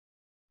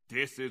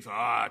This is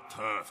our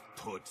turf,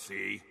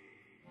 Tootsie.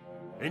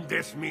 In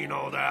this mean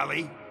old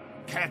alley,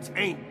 cats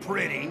ain't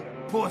pretty,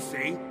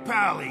 pussy,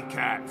 pally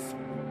cats.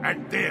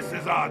 And this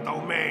is our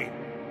domain.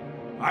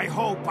 I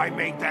hope I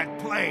made that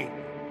plain.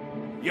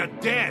 You're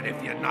dead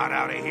if you're not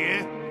out of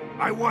here.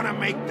 I want to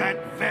make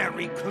that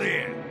very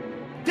clear.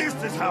 This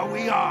is how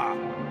we are,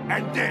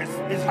 and this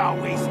is how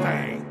we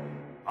stay.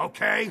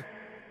 Okay?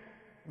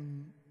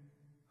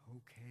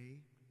 Okay.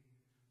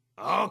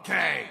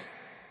 Okay.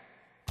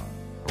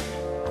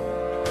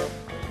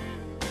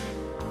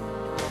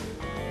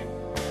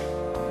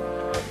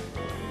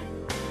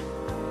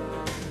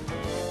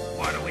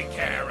 What do we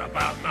care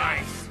about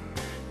nice?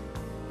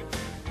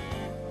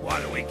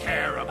 What do we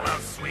care about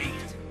sweet?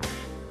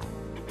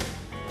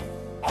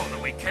 All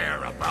that we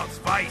care about's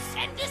vice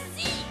and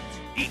deceit.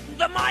 Eating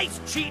the mice,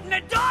 cheating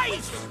the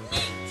dice.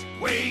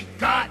 Neat. We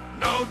got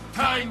no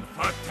time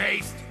for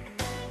taste.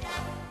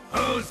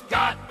 Who's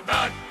got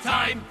the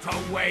time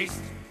to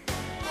waste?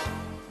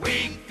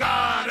 We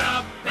got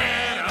a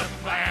better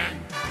plan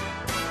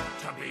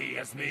to be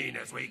as mean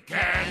as we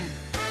can.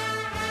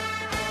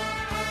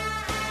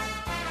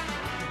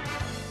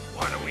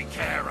 What do we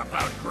care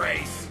about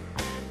grace?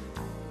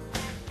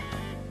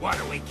 What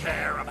do we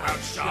care about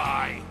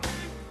shy?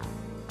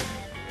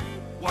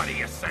 What do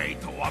you say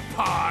to a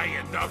pie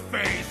in the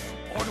face?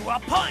 Or to a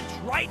punch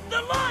right in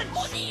the lunch.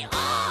 Or the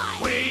eye.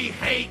 We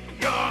hate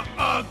your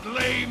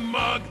ugly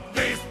mug,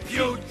 this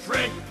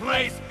putrid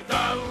place,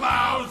 the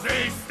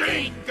lousy,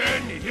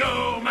 stinking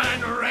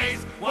human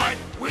race. What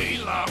we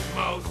love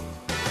most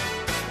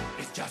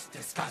is just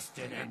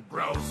disgusting and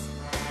gross.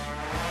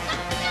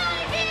 Get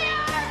out of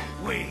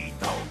here! We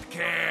don't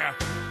care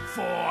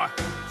for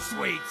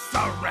sweet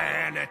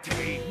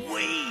serenity.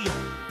 We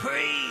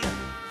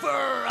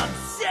prefer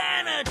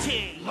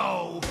obscenity.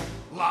 Low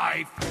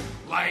life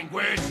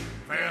language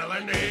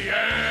filling the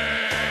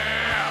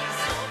air.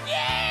 So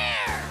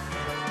dare!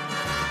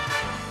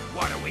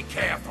 What do we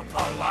care for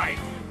polite?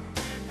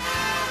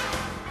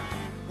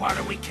 What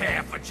do we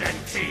care for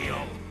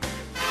genteel?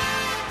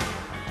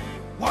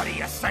 What do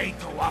you say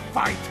to a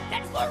fight?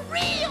 That's for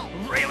real!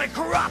 Really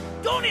corrupt.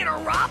 Don't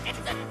interrupt. It's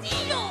a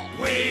deal!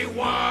 We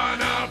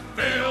wanna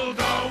fill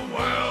the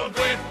world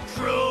with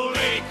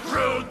truly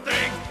crude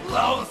things,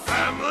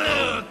 loathsome,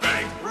 lewd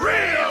things,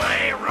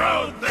 really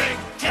rude things.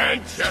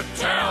 Can't you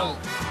tell?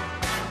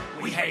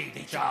 We hate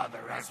each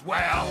other as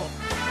well.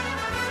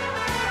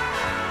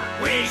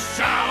 We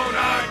shout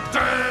our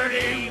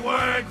dirty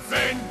words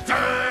in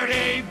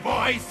dirty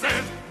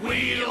voices.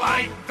 We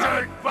like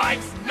dirt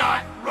bikes,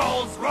 not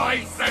Rolls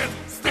Royces.